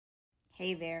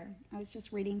Hey there. I was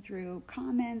just reading through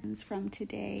comments from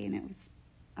today, and it was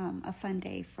a fun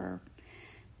day for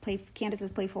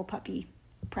Candace's Playful Puppy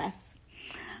Press.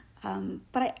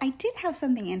 But I did have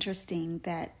something interesting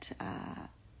that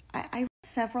I read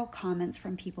several comments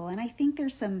from people, and I think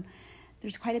there's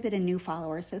quite a bit of new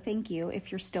followers, so thank you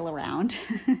if you're still around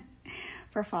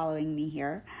for following me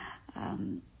here.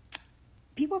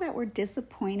 People that were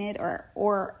disappointed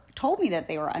or told me that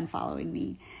they were unfollowing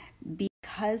me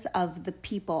because of the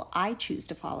people I choose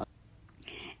to follow.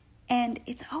 And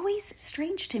it's always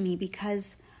strange to me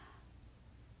because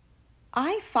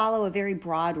I follow a very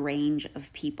broad range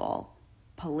of people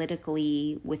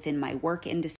politically, within my work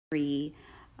industry,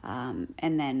 and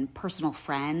then personal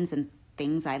friends and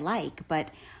things I like. But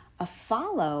a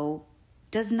follow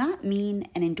does not mean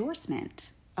an endorsement.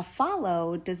 A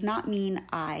follow does not mean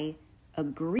I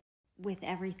agree with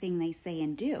everything they say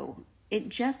and do. It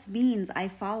just means I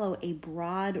follow a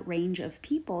broad range of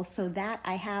people so that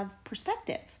I have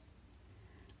perspective.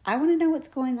 I want to know what's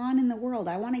going on in the world.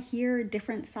 I want to hear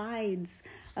different sides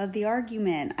of the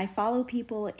argument. I follow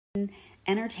people in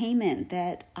entertainment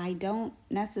that I don't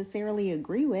necessarily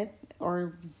agree with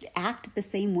or act the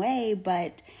same way,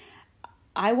 but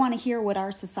I want to hear what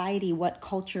our society, what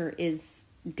culture is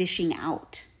dishing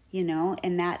out,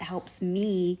 and that helps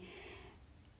me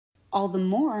all the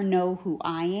more know who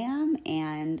I am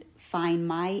and find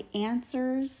my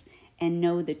answers and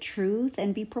know the truth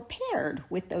and be prepared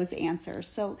with those answers.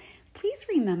 So please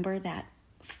remember that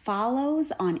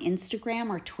follows on Instagram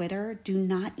or Twitter do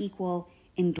not equal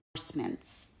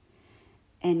endorsements.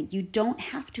 And you don't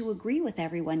have to agree with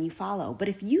everyone you follow. But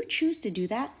if you choose to do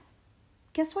that,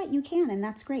 guess what? You can, and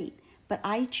that's great. But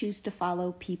I choose to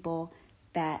follow people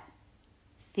that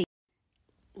think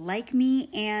like me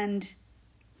and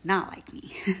not like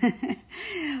me.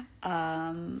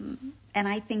 And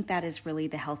I think that is really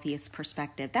the healthiest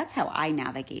perspective. That's how I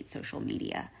navigate social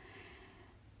media.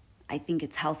 I think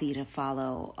it's healthy to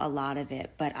follow a lot of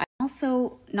it, but I'm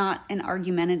also not an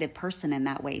argumentative person in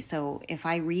that way. So if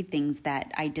I read things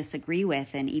that I disagree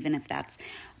with, and even if that's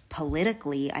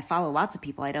politically, I follow lots of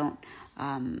people.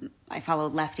 I follow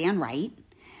left and right,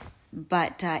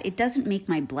 but it doesn't make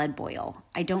my blood boil.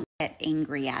 I don't get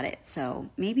angry at it. So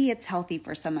maybe it's healthy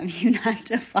for some of you not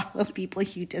to follow people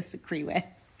you disagree with.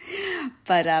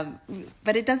 But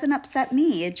it doesn't upset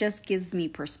me. It just gives me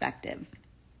perspective.